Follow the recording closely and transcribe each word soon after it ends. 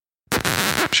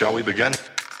Shall we begin?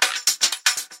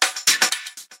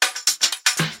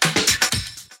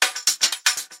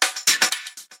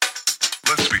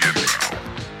 Let's begin now.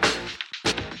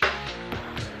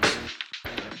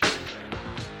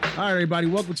 All right, everybody,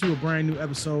 welcome to a brand new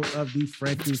episode of the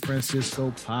Frankie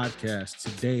Francisco podcast.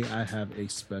 Today, I have a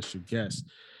special guest.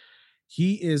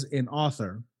 He is an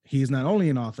author. He is not only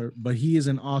an author, but he is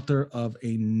an author of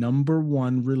a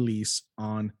 #1 release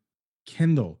on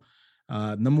Kindle,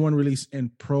 #1 release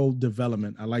in pro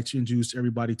development. I'd like to introduce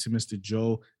everybody to Mr.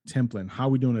 Joe Templin. How are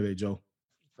we doing today, Joe?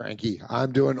 Frankie,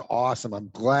 I'm doing awesome. I'm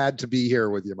glad to be here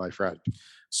with you, my friend.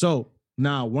 So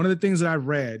now, one of the things that I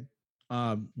read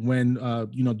when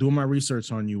doing my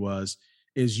research on you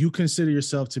is you consider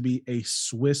yourself to be a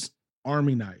Swiss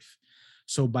Army knife.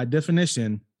 So by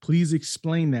definition, please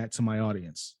explain that to my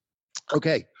audience.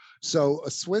 Okay, so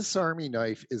a Swiss Army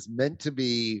knife is meant to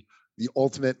be the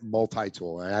ultimate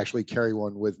multi-tool. I actually carry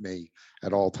one with me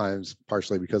at all times,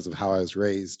 partially because of how I was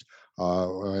raised.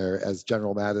 As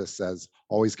General Mattis says,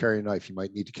 always carry a knife. You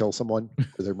might need to kill someone,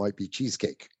 or there might be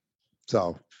cheesecake.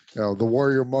 So, the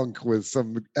warrior monk with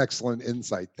some excellent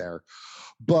insight there.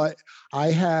 But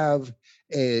I have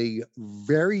a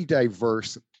very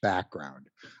diverse background.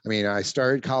 I mean, I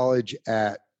started college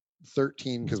at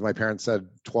 13 because my parents said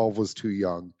 12 was too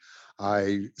young.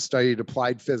 I studied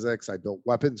applied physics. I built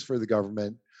weapons for the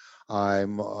government.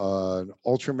 I'm an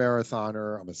ultra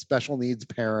marathoner. I'm a special needs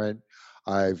parent.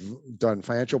 I've done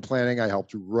financial planning. I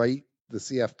helped write the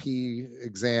CFP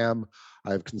exam.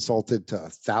 I've consulted to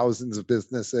thousands of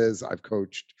businesses. I've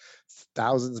coached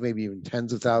thousands, maybe even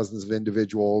tens of thousands of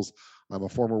individuals. I'm a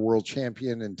former world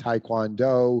champion in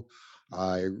Taekwondo.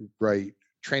 I write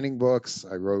training books.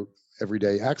 I wrote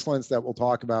Everyday Excellence that we'll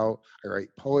talk about. I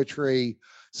write poetry.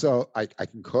 So I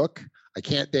can cook. I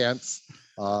can't dance.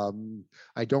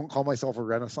 I don't call myself a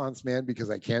Renaissance man because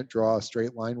I can't draw a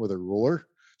straight line with a ruler.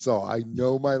 So I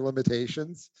know my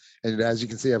limitations. And as you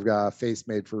can see, I've got a face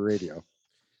made for radio.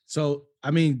 So,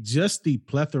 I mean, just the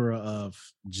plethora of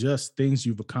just things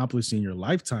you've accomplished in your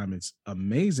lifetime, it's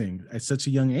amazing at such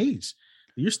a young age.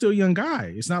 You're still a young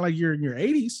guy. It's not like you're in your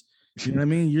 80s. You know what I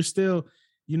mean? You're still,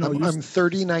 I'm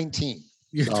 3019.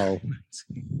 So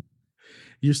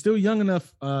you're still young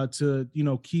enough to,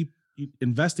 keep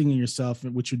investing in yourself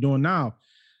and what you're doing now.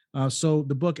 So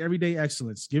the book, Everyday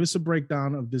Excellence, give us a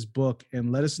breakdown of this book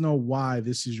and let us know why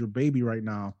this is your baby right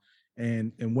now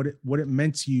and what it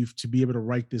meant to you to be able to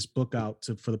write this book out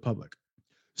for the public.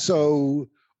 So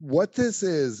what this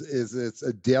is it's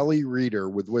a daily reader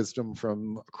with wisdom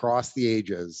from across the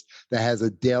ages that has a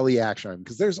daily action item,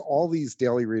 because there's all these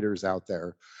daily readers out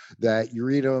there that you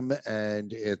read them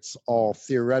and it's all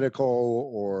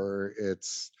theoretical or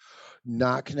it's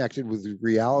not connected with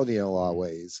reality in a lot of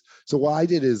ways. So what I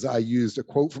did is I used a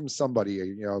quote from somebody,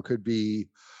 it could be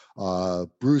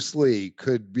Bruce Lee,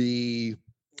 could be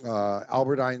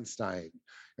Albert Einstein,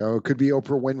 it could be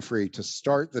Oprah Winfrey to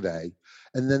start the day.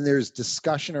 And then there's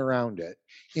discussion around it.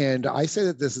 And I say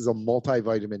that this is a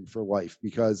multivitamin for life,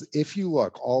 because if you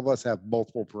look, all of us have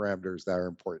multiple parameters that are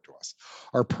important to us: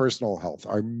 our personal health,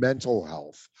 our mental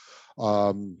health,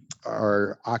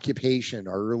 our occupation,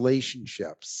 our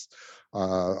relationships,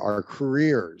 our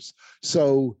careers.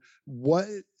 So what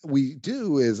we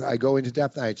do is I go into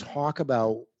depth and I talk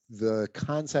about the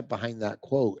concept behind that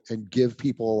quote and give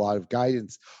people a lot of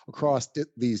guidance across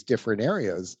these different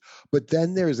areas. But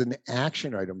then there's an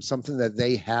action item, something that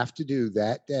they have to do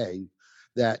that day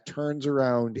that turns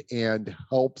around and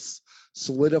helps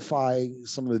solidify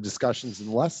some of the discussions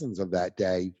and lessons of that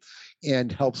day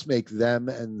and helps make them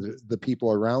and the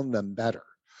people around them better.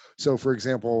 So, for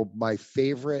example, my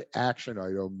favorite action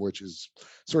item, which is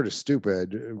sort of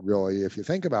stupid, really, if you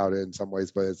think about it in some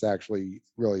ways, but it's actually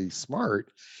really smart,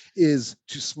 is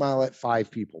to smile at 5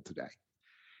 people today.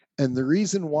 And the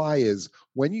reason why is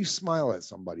when you smile at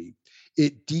somebody,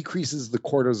 it decreases the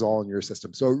cortisol in your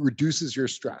system. So it reduces your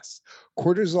stress.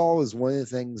 Cortisol is one of the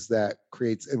things that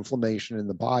creates inflammation in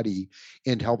the body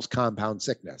and helps compound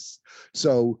sickness.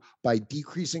 So by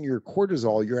decreasing your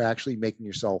cortisol, you're actually making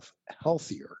yourself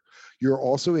healthier. You're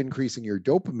also increasing your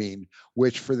dopamine,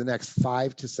 which for the next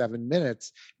 5 to 7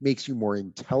 minutes makes you more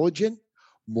intelligent,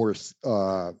 more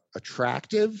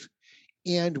attractive,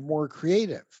 and more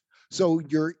creative. So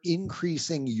you're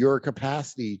increasing your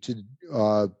capacity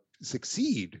to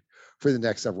succeed for the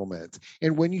next several minutes.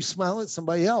 And when you smile at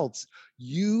somebody else,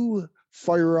 you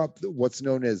fire up what's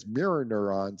known as mirror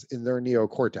neurons in their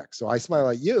neocortex. So I smile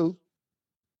at you.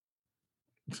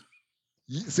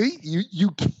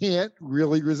 You can't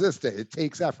really resist it. It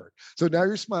takes effort. So now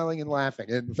you're smiling and laughing.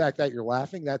 And the fact that you're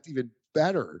laughing, that's even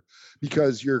better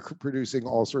because you're producing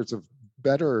all sorts of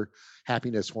better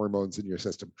happiness hormones in your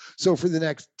system. So for the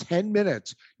next 10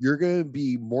 minutes, you're going to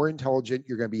be more intelligent,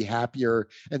 you're going to be happier.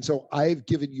 And so I've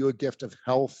given you a gift of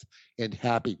health and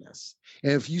happiness.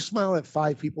 And if you smile at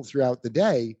 5 people throughout the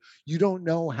day, you don't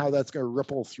know how that's going to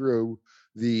ripple through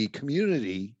the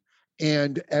community,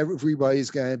 and everybody's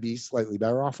going to be slightly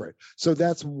better off for it. So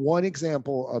that's one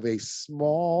example of a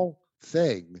small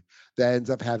thing that ends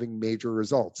up having major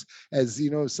results. As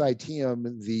Zeno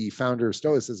Citium, the founder of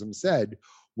Stoicism, said,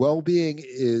 well-being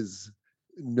is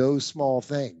no small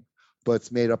thing, but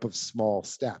it's made up of small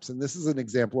steps. And this is an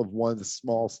example of one of the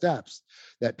small steps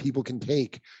that people can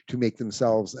take to make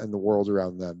themselves and the world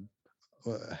around them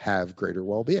have greater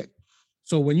well-being.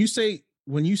 So when you say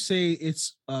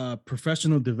it's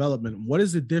professional development, what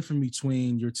is the difference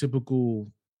between your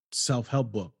typical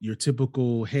self-help book, your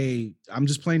typical, hey, I'm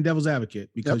just playing devil's advocate,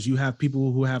 because you have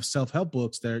people who have self-help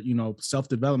books that are, you know,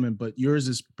 self-development, but yours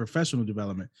is professional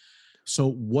development.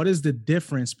 So what is the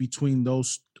difference between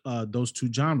those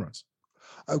two genres?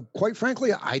 Quite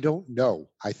frankly, I don't know.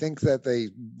 I think that they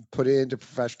put it into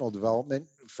professional development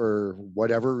for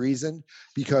whatever reason,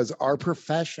 because our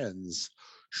professions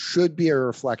should be a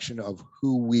reflection of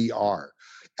who we are.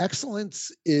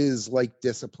 Excellence is like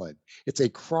discipline. It's a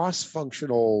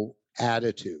cross-functional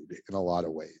attitude in a lot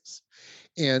of ways.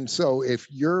 And so if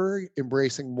you're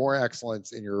embracing more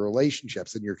excellence in your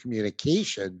relationships and your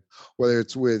communication, whether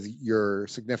it's with your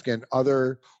significant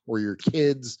other or your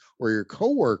kids or your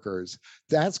coworkers,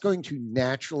 that's going to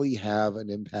naturally have an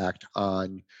impact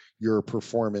on your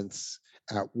performance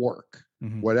at work,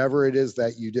 whatever it is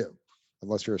that you do.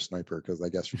 Unless you're a sniper, because I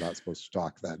guess you're not supposed to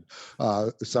talk then.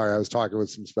 Sorry, I was talking with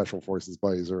some special forces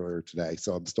buddies earlier today,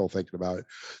 so I'm still thinking about it.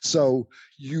 So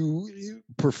you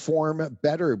perform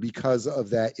better because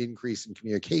of that increase in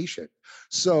communication.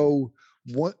 So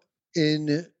what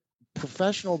in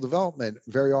professional development,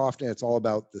 very often it's all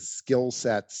about the skill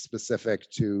sets specific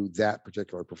to that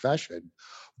particular profession.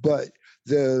 But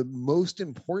the most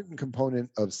important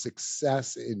component of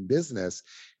success in business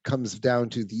comes down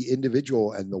to the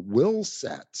individual and the will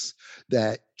sets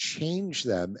that change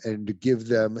them and give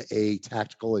them a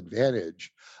tactical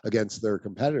advantage against their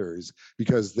competitors,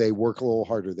 because they work a little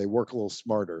harder, they work a little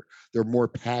smarter, they're more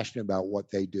passionate about what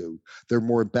they do, they're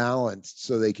more balanced,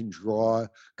 so they can draw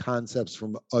concepts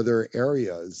from other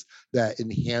areas that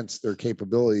enhance their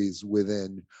capabilities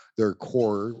within their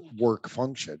core work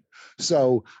function.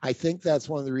 So I think that's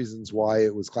one of the reasons why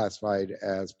it was classified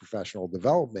as professional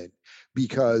development,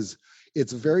 because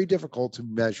it's very difficult to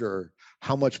measure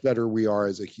how much better we are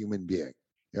as a human being.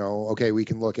 You know, okay, we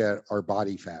can look at our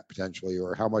body fat potentially,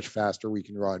 or how much faster we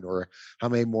can run, or how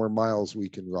many more miles we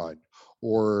can run,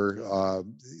 or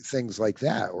things like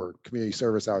that, or community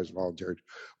service hours volunteered.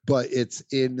 But it's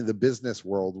in the business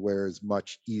world where it's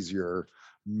much easier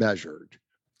measured.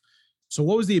 So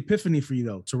what was the epiphany for you,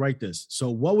 though, to write this? So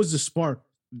what was the spark?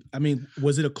 I mean,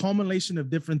 was it a culmination of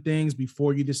different things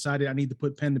before you decided I need to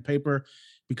put pen to paper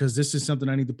because this is something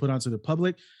I need to put onto the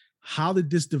public? How did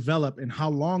this develop, and how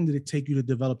long did it take you to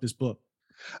develop this book?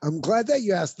 I'm glad that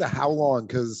you asked the how long,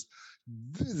 because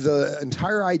the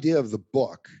entire idea of the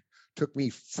book took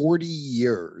me 40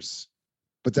 years,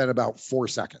 but then about 4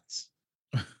 seconds.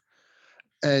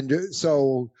 And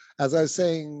so, as I was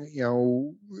saying, you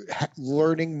know,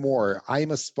 learning more. I'm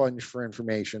a sponge for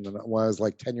information. And when I was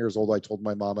like 10 years old, I told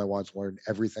my mom I wanted to learn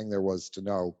everything there was to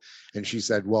know. And she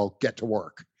said, well, get to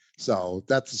work. So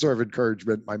that's the sort of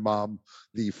encouragement my mom,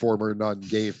 the former nun,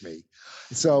 gave me.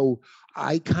 So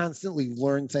I constantly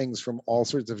learn things from all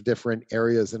sorts of different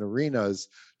areas and arenas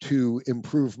to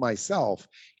improve myself.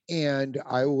 And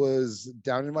I was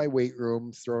down in my weight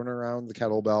room, throwing around the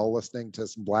kettlebell, listening to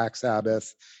some Black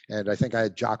Sabbath. And I think I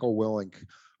had Jocko Willink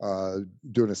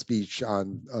doing a speech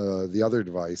on the other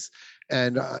device.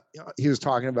 And he was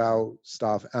talking about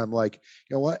stuff. And I'm like,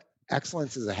 you know what?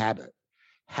 Excellence is a habit.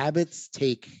 Habits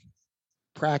take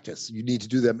practice. You need to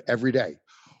do them every day.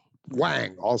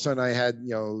 Whang! All of a sudden I had,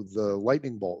 you know, the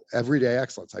lightning bolt, everyday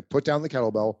excellence. I put down the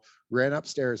kettlebell, ran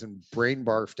upstairs, and brain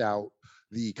barfed out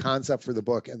the concept for the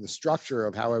book and the structure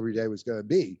of how every day was going to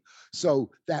be.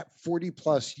 So that 40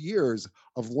 plus years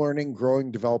of learning,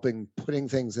 growing, developing, putting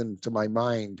things into my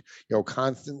mind, you know,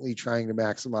 constantly trying to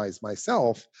maximize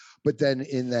myself. But then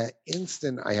in that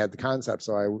instant, I had the concept.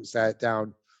 So I sat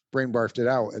down, brain barfed it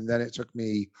out. And then it took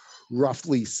me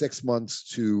roughly 6 months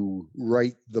to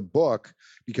write the book,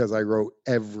 because I wrote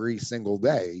every single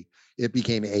day. It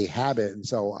became a habit. And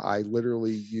so I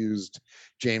literally used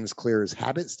James Clear's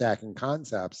habit stacking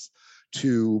concepts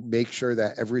to make sure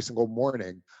that every single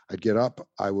morning I'd get up,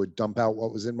 I would dump out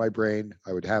what was in my brain.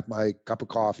 I would have my cup of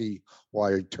coffee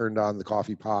while I turned on the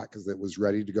coffee pot because it was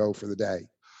ready to go for the day.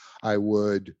 I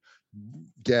would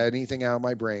get anything out of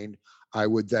my brain. I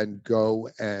would then go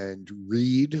and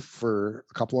read for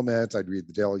a couple of minutes. I'd read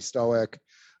the Daily Stoic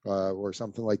or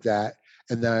something like that.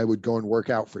 And then I would go and work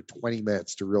out for 20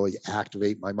 minutes to really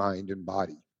activate my mind and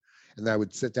body. And then I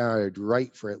would sit down and I'd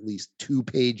write for at least 2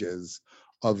 pages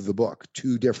of the book,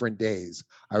 2 different days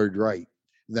I would write.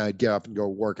 And then I'd get up and go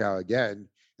work out again.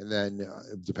 And then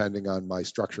depending on my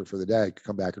structure for the day, I could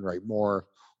come back and write more,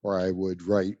 or I would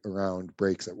write around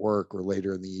breaks at work or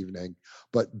later in the evening.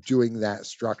 But doing that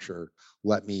structure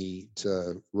let me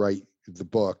to write the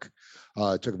book.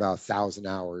 It took about 1,000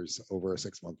 hours over a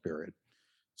 6-month period.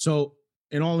 So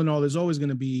in all, there's always going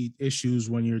to be issues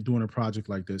when you're doing a project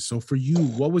like this. So for you,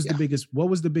 what was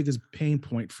the biggest pain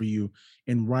point for you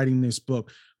in writing this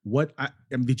book?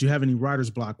 Did you have any writer's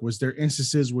block? Was there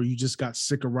instances where you just got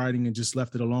sick of writing and just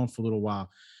left it alone for a little while?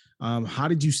 How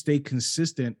did you stay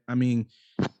consistent? I mean,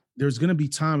 there's going to be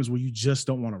times where you just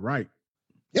don't want to write.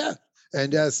 Yeah.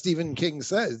 And as Stephen King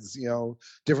says,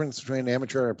 difference between an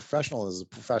amateur and a professional is a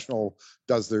professional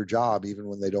does their job even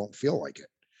when they don't feel like it.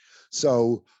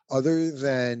 So other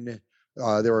than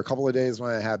there were a couple of days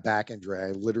when I had back injury,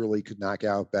 I literally could not get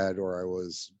out of bed, or I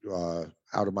was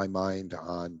out of my mind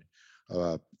on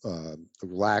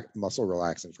muscle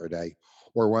relaxing for a day,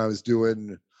 or when I was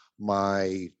doing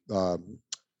my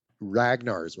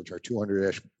Ragnars, which are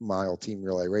 200-ish mile team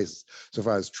relay races. So if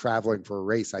I was traveling for a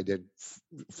race, I did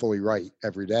fully write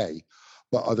every day.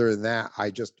 But other than that, I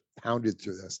just pounded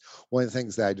through this. One of the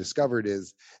things that I discovered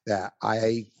is that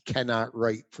I cannot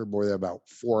write for more than about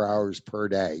 4 hours per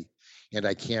day. And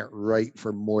I can't write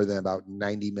for more than about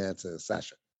 90 minutes in a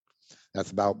session.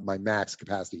 That's about my max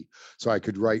capacity. So I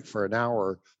could write for an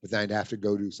hour, but then I'd have to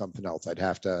go do something else. I'd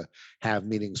have to have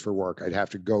meetings for work. I'd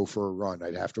have to go for a run.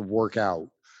 I'd have to work out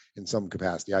in some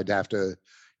capacity. I'd have to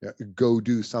go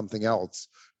do something else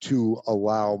to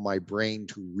allow my brain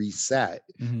to reset.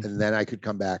 Mm-hmm. And then I could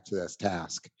come back to this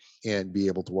task and be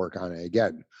able to work on it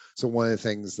again. So one of the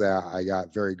things that I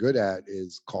got very good at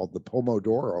is called the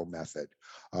Pomodoro method.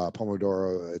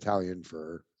 Pomodoro, Italian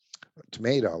for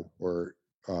tomato, or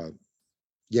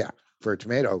for a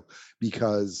tomato,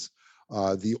 because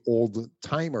the old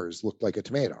timers looked like a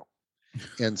tomato.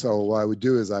 And so what I would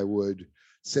do is I would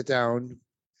sit down.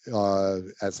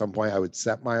 At some point, I would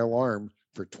set my alarm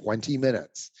for 20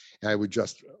 minutes, and I would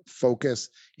just focus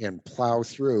and plow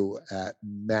through at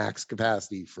max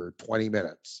capacity for 20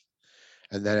 minutes.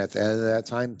 And then at the end of that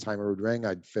time, timer would ring.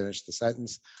 I'd finish the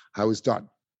sentence. I was done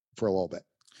for a little bit.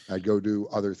 I'd go do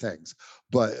other things,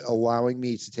 but allowing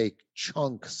me to take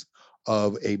chunks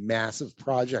of a massive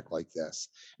project like this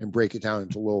and break it down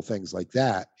into little things like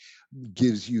that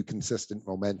gives you consistent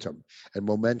momentum. And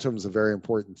momentum is a very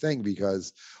important thing,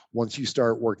 because once you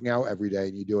start working out every day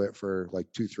and you do it for like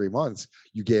 2-3 months,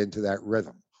 you get into that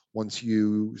rhythm. Once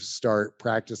you start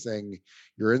practicing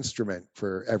your instrument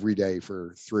for every day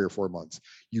for 3 or 4 months,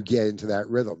 you get into that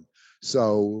rhythm.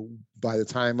 So by the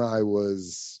time I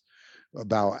was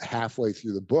about halfway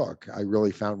through the book, I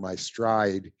really found my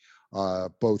stride,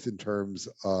 both in terms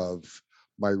of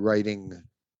my writing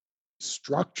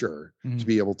structure to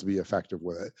be able to be effective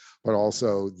with it, but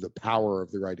also the power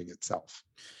of the writing itself.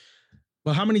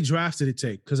 But how many drafts did it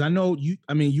take? Because I know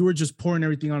you were just pouring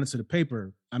everything onto the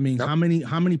paper. I mean, yep. How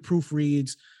many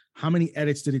proofreads, how many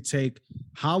edits did it take?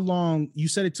 How long? You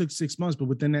said it took 6 months, but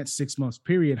within that 6 months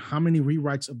period, how many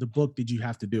rewrites of the book did you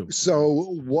have to do?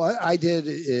 So what I did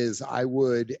is I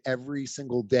would every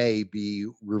single day be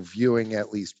reviewing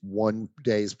at least one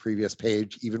day's previous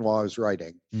page, even while I was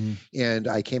writing. And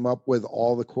I came up with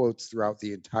all the quotes throughout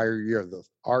the entire year, the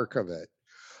arc of it,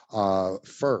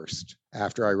 first,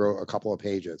 after I wrote a couple of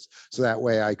pages. So that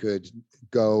way I could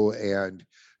go and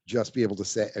just be able to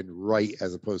sit and write,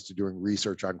 as opposed to doing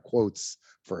research on quotes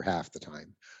for half the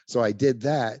time. So I did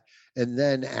that. And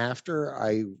then after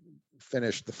I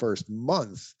finished the first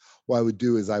month, what I would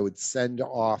do is I would send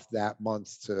off that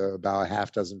month to about a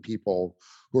half dozen people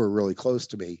who are really close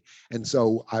to me. And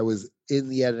so I was in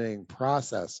the editing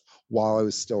process while I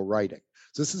was still writing.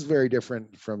 So this is very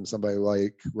different from somebody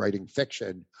like writing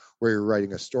fiction, where you're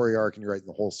writing a story arc and you're writing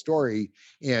the whole story,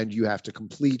 and you have to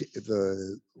complete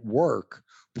the work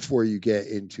before you get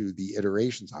into the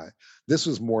iterations on it. This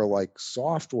was more like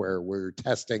software, where you're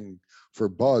testing for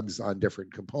bugs on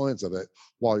different components of it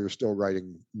while you're still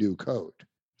writing new code.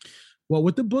 Well,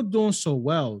 with the book doing so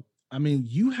well, I mean,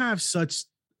 you have such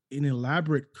an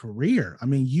elaborate career. I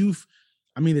mean,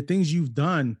 the things you've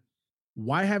done,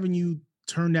 why haven't you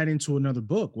turn that into another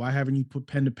book? Why haven't you put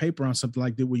pen to paper on something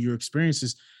like that with your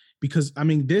experiences? Because I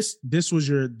mean, this was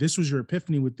your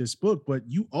epiphany with this book, but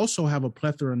you also have a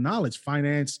plethora of knowledge,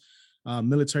 finance,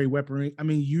 military weaponry. I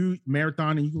mean, you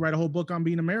marathon, and you can write a whole book on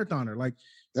being a marathoner. Like,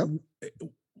 Yep.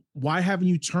 why haven't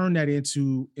you turned that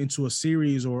into a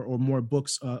series or more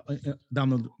books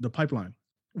down the pipeline?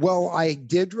 Well, I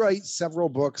did write several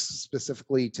books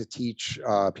specifically to teach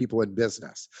people in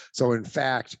business. So in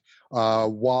fact,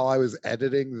 while I was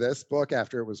editing this book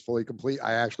after it was fully complete,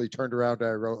 I actually turned around and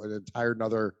I wrote an entire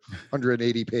another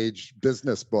 180-page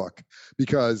business book,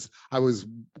 because I was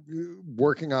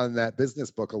working on that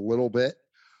business book a little bit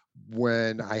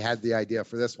when I had the idea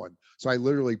for this one. So I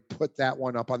literally put that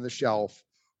one up on the shelf,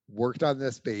 worked on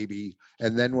this baby,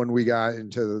 and then when we got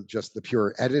into just the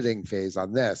pure editing phase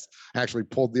on this, I actually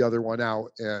pulled the other one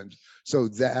out. And so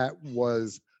that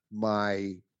was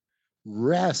my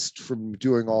rest from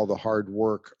doing all the hard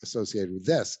work associated with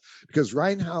this, because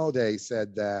Ryan Holiday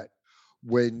said that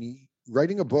when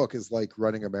writing a book is like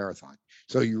running a marathon.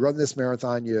 So you run this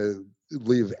marathon, you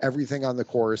leave everything on the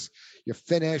course, you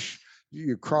finish,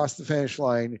 you cross the finish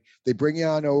line, they bring you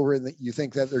on over, and you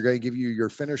think that they're going to give you your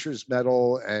finisher's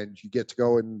medal and you get to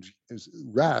go and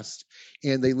rest,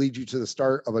 and they lead you to the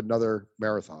start of another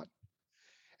marathon.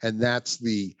 And that's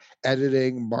the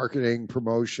editing, marketing,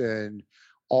 promotion,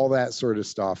 all that sort of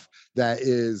stuff that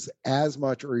is as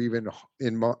much, or even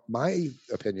in my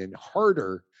opinion,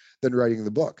 harder than writing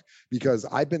the book, because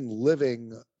I've been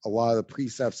living a lot of the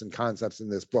precepts and concepts in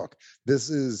this book. This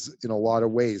is, in a lot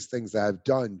of ways, things that I've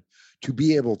done to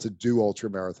be able to do ultra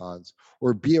marathons,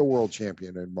 or be a world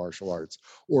champion in martial arts,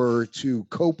 or to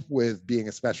cope with being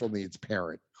a special needs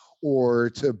parent, or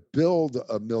to build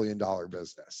 $1 million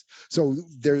business. So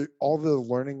there, all the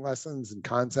learning lessons and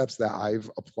concepts that I've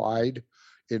applied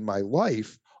in my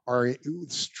life are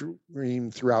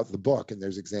streamed throughout the book, and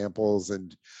there's examples.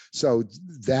 And so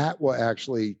that will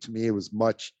actually, to me, it was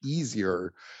much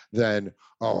easier than,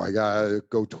 oh, I gotta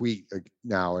go tweet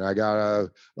now, and I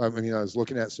was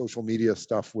looking at social media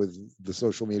stuff with the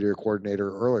social media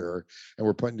coordinator earlier, and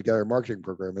we're putting together a marketing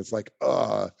program. It's like,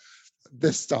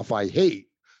 this stuff I hate.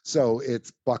 So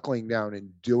it's buckling down and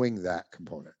doing that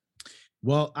component.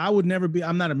 Well, I would never be,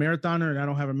 I'm not a marathoner, and I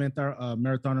don't have a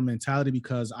marathoner mentality,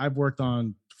 because I've worked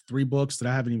on 3 books that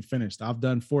I haven't even finished. I've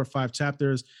done 4 or 5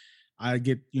 chapters. I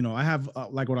get, I have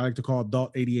like what I like to call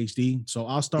adult ADHD. So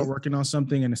I'll start working on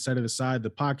something and set it aside. The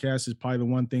podcast is probably the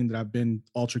one thing that I've been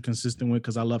ultra consistent with,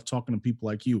 because I love talking to people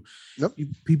like you. Yep.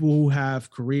 People who have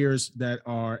careers that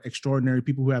are extraordinary,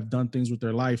 people who have done things with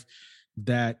their life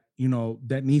that,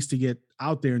 that needs to get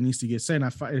out there and needs to get said. And I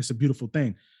find it's a beautiful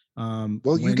thing.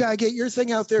 You gotta get your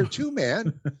thing out there too,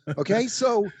 man. Okay,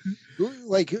 so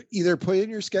like either put in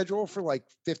your schedule for like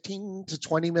 15 to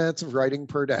 20 minutes of writing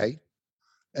per day,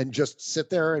 and just sit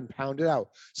there and pound it out.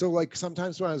 So like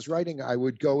sometimes when I was writing, I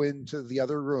would go into the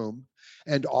other room,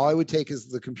 and all I would take is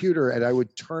the computer, and I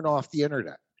would turn off the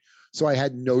internet, so I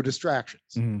had no distractions.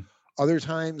 Mm-hmm. Other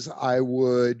times I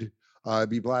would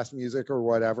be blast music or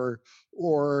whatever,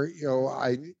 or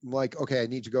I'm like, okay, I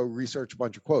need to go research a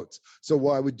bunch of quotes. So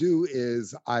what I would do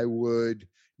is I would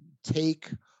take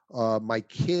my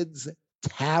kid's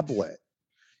tablet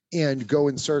and go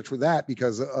and search for that,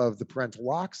 because of the parental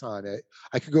locks on it.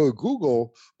 I could go to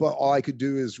Google, but all I could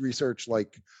do is research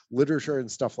like literature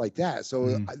and stuff like that.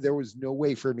 So there was no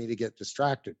way for me to get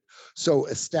distracted. So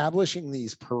establishing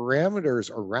these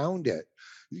parameters around it,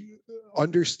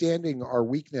 understanding our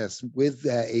weakness with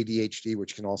that ADHD,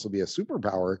 which can also be a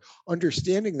superpower,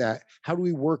 understanding that, how do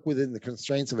we work within the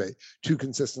constraints of it to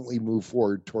consistently move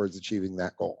forward towards achieving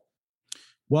that goal?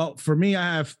 Well, for me,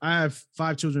 I have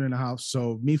 5 children in the house,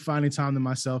 so me finding time to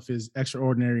myself is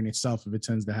extraordinary in itself if it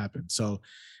tends to happen. So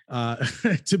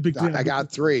typically, I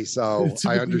got 3, so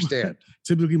I understand.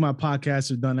 Typically, my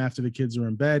podcasts are done after the kids are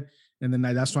in bed, and then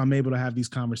that's why I'm able to have these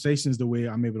conversations the way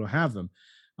I'm able to have them.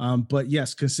 But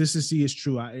yes, consistency is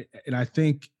true. I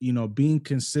think, being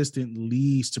consistent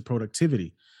leads to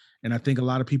productivity. And I think a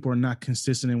lot of people are not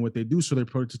consistent in what they do, so their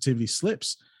productivity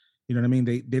slips. You know what I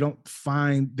mean? They don't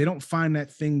find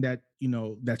that thing that,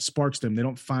 that sparks them. They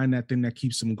don't find that thing that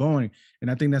keeps them going.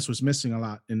 And I think that's what's missing a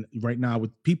lot right now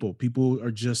with people. People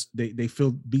are just, they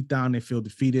feel beat down. They feel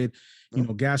defeated.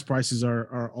 Gas prices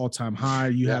are all time high.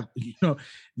 You have,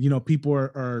 people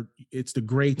are, it's the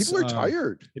greats. People are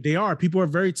tired. They are. People are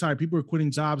very tired. People are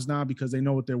quitting jobs now because they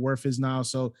know what their worth is now.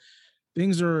 So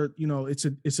things are,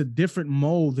 it's a different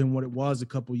mold than what it was a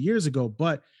couple of years ago,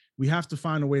 but we have to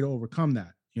find a way to overcome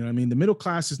that. You know what I mean? The middle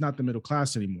class is not the middle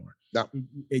class anymore. No.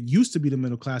 It used to be the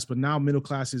middle class, but now middle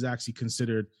class is actually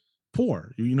considered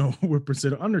poor. We're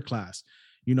considered underclass.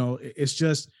 It's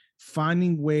just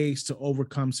finding ways to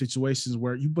overcome situations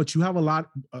where but you have a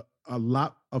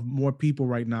lot of more people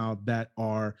right now that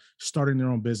are starting their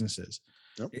own businesses.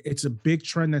 Yep. It's a big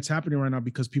trend that's happening right now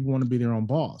because people want to be their own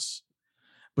boss.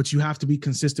 But you have to be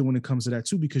consistent when it comes to that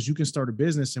too, because you can start a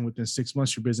business and within 6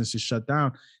 months your business is shut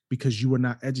down because you were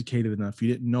not educated enough. You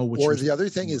didn't know what. Or the other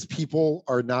thing is people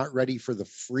are not ready for the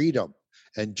freedom.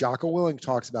 And Jocko Willink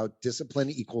talks about discipline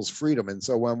equals freedom. And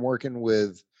so when I'm working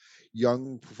with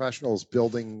young professionals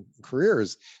building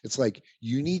careers, it's like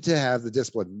you need to have the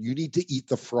discipline. You need to eat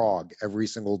the frog every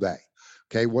single day.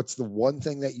 Okay, what's the one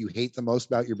thing that you hate the most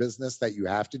about your business that you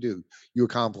have to do? You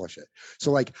accomplish it.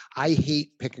 So like I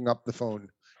hate picking up the phone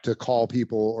to call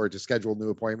people or to schedule new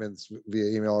appointments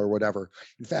via email or whatever.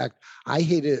 In fact, I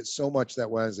hated it so much that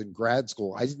when I was in grad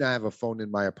school, I did not have a phone in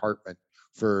my apartment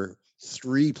for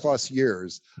 3+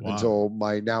 years. Wow. Until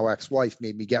my now ex-wife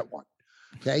made me get one.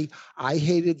 Okay. I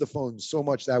hated the phone so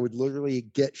much that I would literally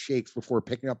get shakes before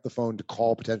picking up the phone to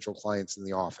call potential clients in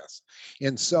the office.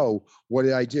 And so what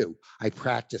did I do? I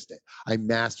practiced it. I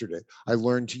mastered it. I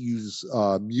learned to use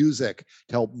music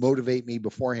to help motivate me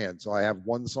beforehand. So I have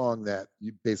one song that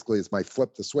basically is my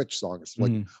flip the switch song. It's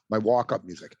like my walk-up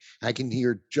music. I can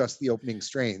hear just the opening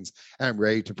strains and I'm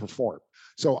ready to perform.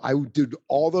 So I did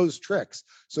all those tricks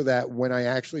so that when I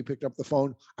actually picked up the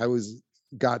phone,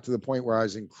 got to the point where I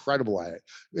was incredible at it.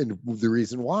 And the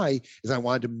reason why is I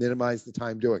wanted to minimize the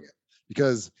time doing it.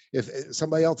 Because if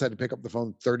somebody else had to pick up the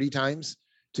phone 30 times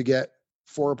to get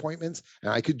 4 appointments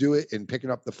and I could do it in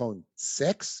picking up the phone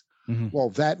 6, well,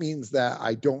 that means that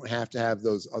I don't have to have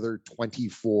those other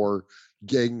 24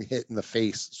 getting hit in the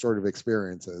face sort of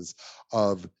experiences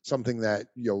of something that,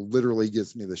 literally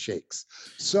gives me the shakes.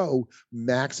 So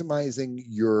maximizing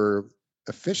your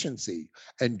efficiency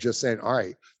and just saying, all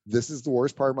right, this is the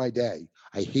worst part of my day.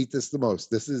 I hate this the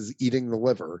most. This is eating the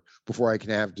liver before I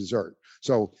can have dessert.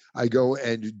 So I go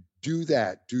and do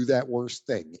that worst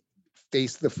thing,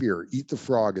 face the fear, eat the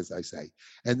frog, as I say.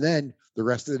 And then the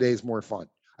rest of the day is more fun.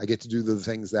 I get to do the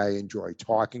things that I enjoy,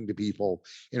 talking to people,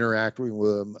 interacting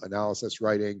with them, analysis,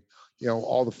 writing,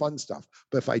 all the fun stuff.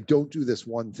 But if I don't do this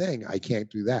one thing, I can't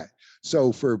do that.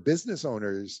 So for business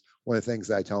owners, one of the things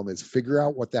that I tell them is figure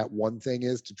out what that one thing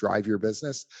is to drive your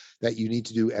business that you need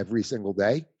to do every single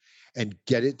day and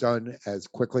get it done as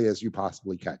quickly as you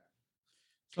possibly can.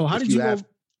 So how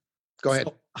go ahead.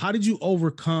 So how did you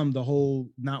overcome the whole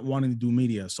not wanting to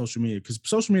do social media? Because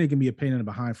social media can be a pain in the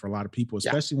behind for a lot of people,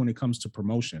 especially when it comes to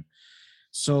promotion.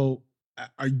 So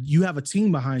you have a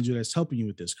team behind you that's helping you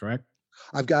with this, correct?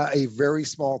 I've got a very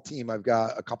small team. I've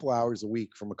got a couple hours a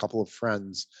week from a couple of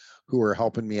friends who are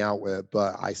helping me out with it,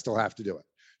 but I still have to do it.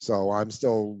 So I'm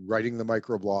still writing the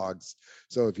microblogs.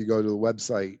 So if you go to the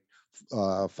website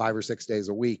 5 or 6 days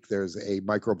a week, there's a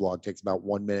microblog, takes about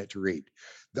 1 minute to read.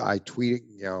 I tweet,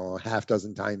 half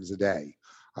dozen times a day.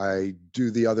 I do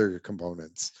the other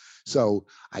components. So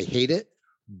I hate it,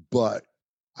 but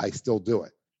I still do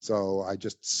it. So I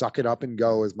just suck it up and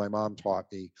go, as my mom taught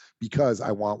me, because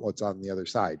I want what's on the other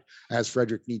side. As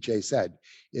Friedrich Nietzsche said,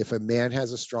 if a man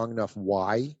has a strong enough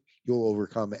why, he'll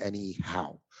overcome any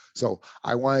how. So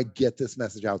I want to get this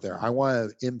message out there. I want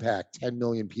to impact 10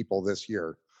 million people this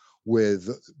year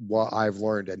with what I've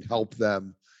learned and help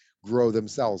them grow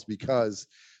themselves, because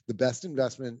the best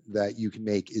investment that you can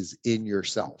make is in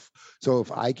yourself. So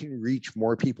if I can reach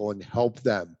more people and help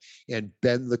them and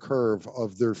bend the curve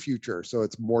of their future so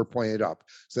it's more pointed up,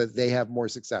 so that they have more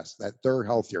success, that they're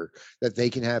healthier, that they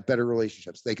can have better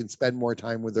relationships, they can spend more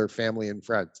time with their family and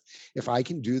friends. If I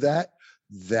can do that,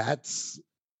 that's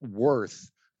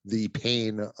worth the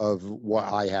pain of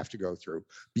what I have to go through,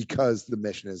 because the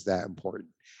mission is that important.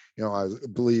 I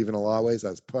believe in a lot of ways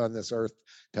I was put on this earth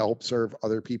to help serve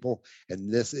other people.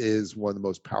 And this is one of the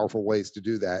most powerful ways to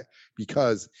do that,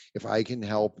 because if I can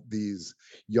help these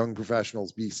young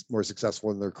professionals be more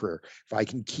successful in their career, if I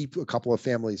can keep a couple of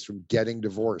families from getting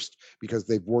divorced because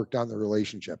they've worked on the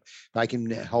relationship, if I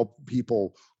can help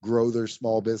people grow their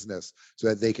small business so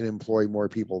that they can employ more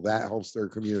people, that helps their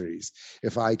communities.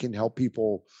 If I can help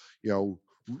people,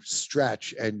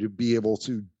 stretch and to be able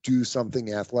to do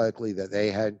something athletically that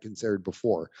they hadn't considered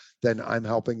before, then I'm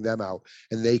helping them out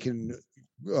and they can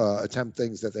attempt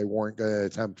things that they weren't going to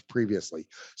attempt previously.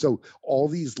 So all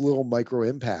these little micro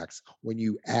impacts, when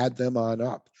you add them on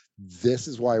up, this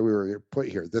is why we were put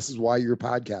here. This is why you're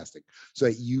podcasting, so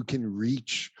that you can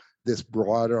reach this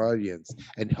broader audience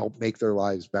and help make their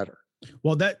lives better.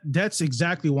 Well, that's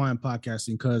exactly why I'm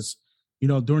podcasting, because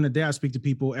during the day, I speak to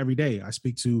people every day. I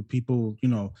speak to people,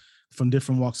 from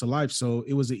different walks of life. So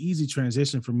it was an easy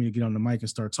transition for me to get on the mic and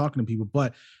start talking to people.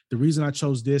 But the reason I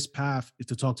chose this path is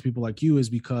to talk to people like you is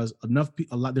because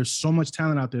there's so much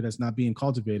talent out there that's not being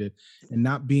cultivated and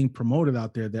not being promoted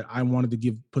out there that I wanted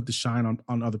to put the shine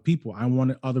on other people. I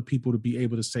wanted other people to be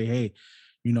able to say, hey,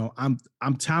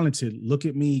 I'm talented. Look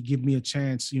at me, give me a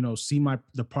chance, see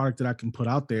the product that I can put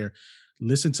out there.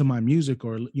 Listen to my music,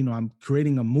 or, I'm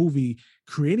creating a movie.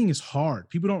 Creating is hard.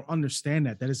 People don't understand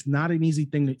that it's not an easy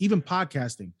thing even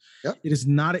podcasting. Yep. It is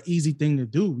not an easy thing to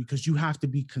do because you have to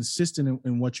be consistent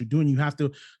in what you're doing. You have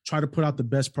to try to put out the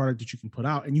best product that you can put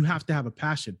out, and you have to have a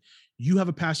passion. You have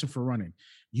a passion for running.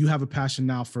 You have a passion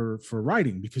now for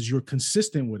writing because you're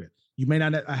consistent with it. You may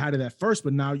not have had it at first,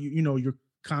 but now you're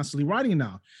constantly writing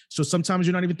now. So sometimes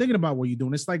you're not even thinking about what you're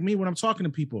doing. It's like me when I'm talking to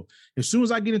people. As soon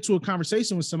as I get into a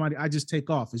conversation with somebody, I just take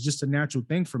off. It's just a natural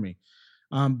thing for me.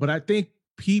 But I think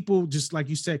people, just like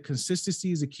you said,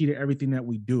 consistency is the key to everything that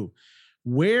we do.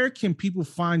 Where can people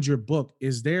find your book?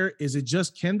 Is it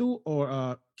just Kindle,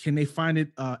 or can they find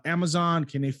it Amazon?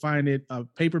 Can they find it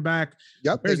paperback?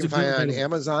 Yep, they can find it on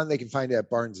Amazon. They can find it at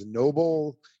Barnes and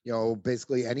Noble,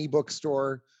 basically any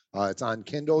bookstore. It's on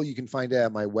Kindle. You can find it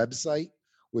at my website,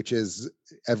 which is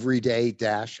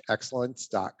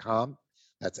everyday-excellence.com.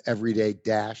 That's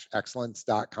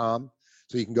everyday-excellence.com.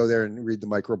 So you can go there and read the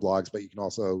microblogs, but you can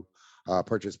also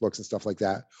purchase books and stuff like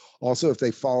that. Also, if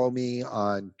they follow me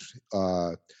on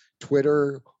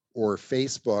Twitter or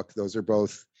Facebook, those are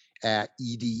both at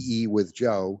EDE with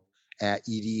Joe, at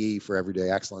EDE for Everyday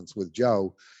Excellence with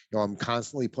Joe. I'm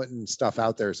constantly putting stuff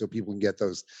out there so people can get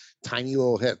those tiny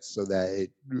little hits so that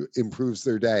it improves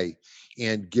their day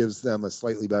and gives them a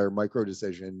slightly better micro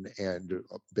decision and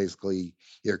basically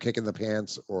either kick in the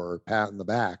pants or pat in the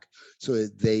back so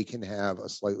that they can have a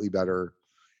slightly better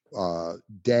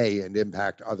day and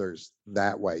impact others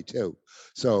that way too.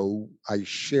 So I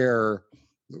share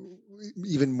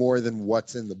even more than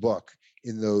what's in the book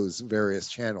in those various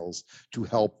channels to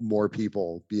help more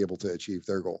people be able to achieve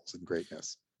their goals and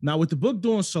greatness. Now, with the book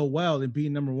doing so well and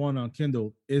being number one on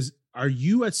Kindle, are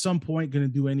you at some point going to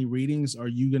do any readings? Are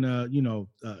you going to,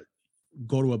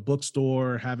 go to a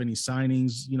bookstore, have any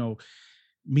signings,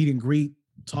 meet and greet,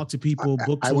 talk to people,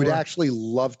 book tour? I would actually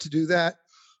love to do that.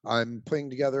 I'm putting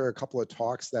together a couple of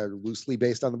talks that are loosely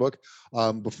based on the book.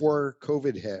 Before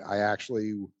COVID hit, I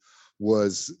actually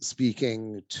was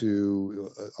speaking to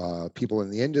people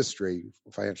in the industry,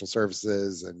 financial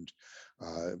services and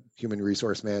human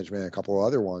resource management, a couple of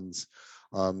other ones,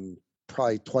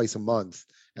 probably twice a month.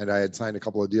 And I had signed a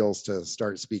couple of deals to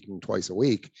start speaking twice a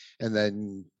week. And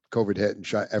then COVID hit and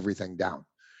shut everything down.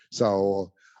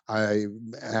 So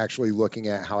I'm actually looking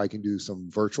at how I can do some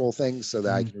virtual things so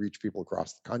that I can reach people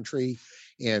across the country,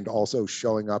 and also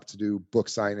showing up to do book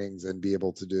signings and be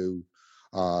able to do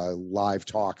live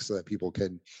talks so that people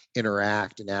can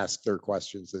interact and ask their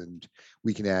questions, and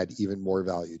we can add even more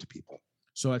value to people.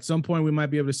 So at some point we might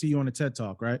be able to see you on a TED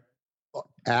Talk, right?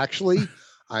 Actually,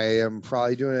 I am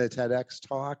probably doing a TEDx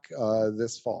talk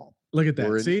this fall. Look at that.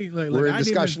 We're in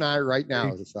discussion on it right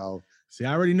now. So see,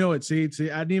 I already know it. See,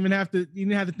 I didn't even have to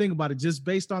think about it. Just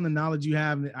based on the knowledge you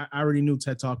have, I already knew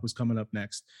TED Talk was coming up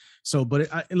next. So,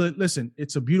 but listen,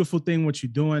 it's a beautiful thing what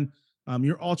you're doing.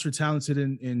 You're ultra talented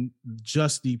in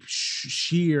just the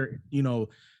sheer,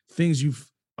 things you've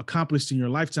accomplished in your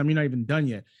lifetime. You're not even done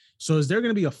yet. So is there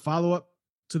going to be a follow-up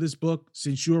to this book?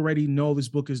 Since you already know this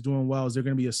book is doing well, is there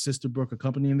going to be a sister book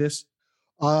accompanying this?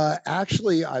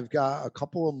 Actually, I've got a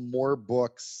couple of more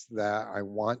books that I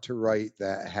want to write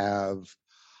that have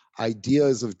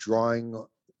ideas of drawing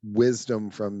wisdom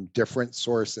from different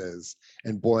sources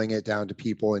and boiling it down to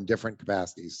people in different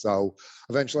capacities. So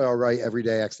eventually I'll write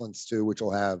Everyday Excellence 2, which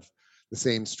will have the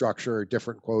same structure,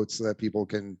 different quotes so that people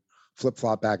can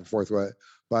flip-flop back and forth with it.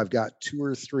 But I've got 2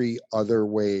 or 3 other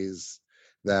ways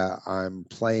that I'm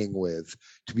playing with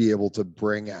to be able to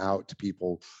bring out to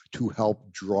people to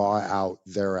help draw out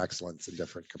their excellence in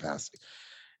different capacities.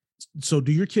 So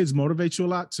do your kids motivate you a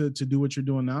lot to do what you're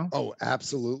doing now? Oh,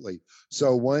 absolutely.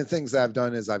 So one of the things that I've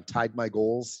done is I've tied my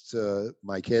goals to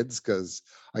my kids, because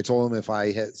I told them if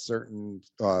I hit certain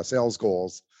sales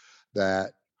goals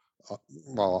that,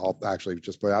 I'll actually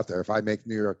just put it out there. If I make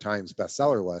New York Times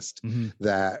bestseller list,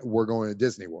 that we're going to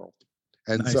Disney World.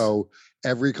 And nice. So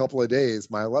every couple of days,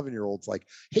 my 11-year-old's like,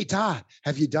 hey, Todd,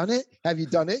 have you done it? Have you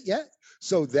done it yet?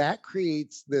 So that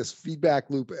creates this feedback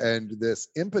loop and this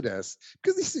impetus,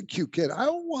 because he's a cute kid.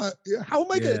 How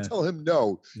am I going to tell him,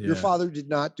 no, your father did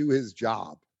not do his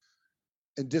job,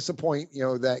 and disappoint,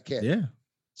 that kid? Yeah.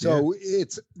 So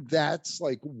that's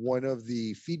like one of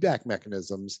the feedback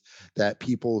mechanisms that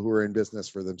people who are in business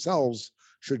for themselves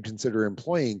should consider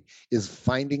employing is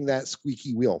finding that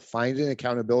squeaky wheel, find an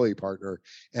accountability partner.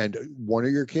 And one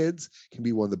of your kids can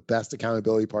be one of the best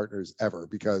accountability partners ever,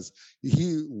 because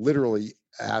he literally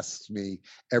asks me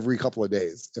every couple of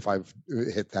days if I've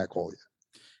hit that goal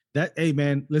yet. Hey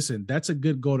man, listen, that's a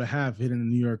good goal to have, hitting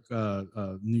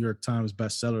the New York Times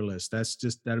bestseller list.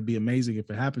 That'd be amazing if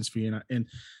it happens for you. And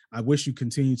I wish you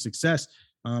continued success.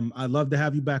 I'd love to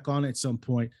have you back on at some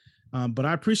point. But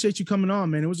I appreciate you coming on,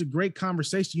 man. It was a great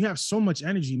conversation. You have so much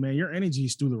energy, man. Your energy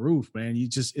is through the roof, man.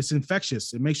 It's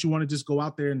infectious. It makes you want to just go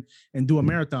out there and do a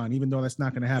marathon, even though that's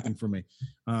not going to happen for me.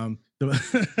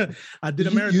 I did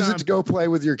a marathon. Use it to go play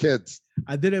with your kids.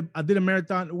 I did a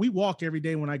marathon. We walk every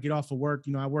day when I get off of work.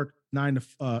 I work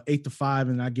 8 to 5,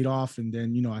 and I get off, and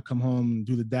then, I come home and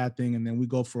do the dad thing, and then we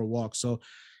go for a walk. So,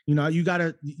 you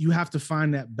have to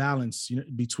find that balance,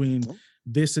 between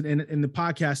this and the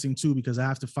podcasting too, because I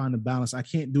have to find a balance. I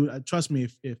can't do it. Trust me,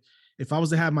 if I was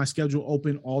to have my schedule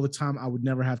open all the time, I would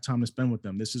never have time to spend with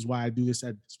them. This is why I do this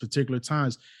at particular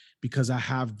times, because I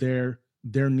have their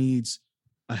needs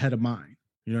ahead of mine.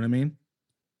 You know what I mean?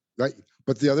 Right.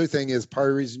 But the other thing is, part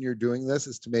of the reason you're doing this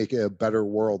is to make it a better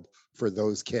world for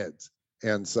those kids.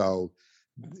 And so,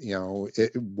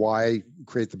 why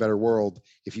create the better world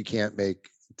if you can't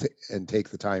and take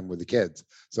the time with the kids?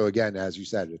 So again, as you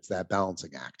said, it's that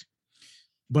balancing act.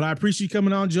 But I appreciate you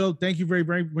coming on, Joe. Thank you very,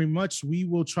 very, very much. We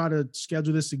will try to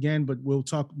schedule this again, but we'll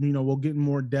talk, we'll get in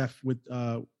more depth with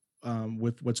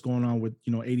what's going on with,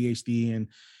 ADHD and,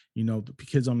 the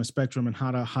kids on the spectrum, and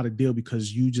how to deal,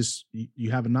 because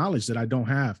you have a knowledge that I don't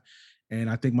have. And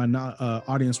I think my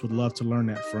audience would love to learn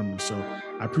that from you. So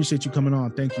I appreciate you coming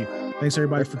on. Thank you. Thanks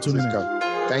everybody for tuning in.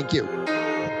 Thank you.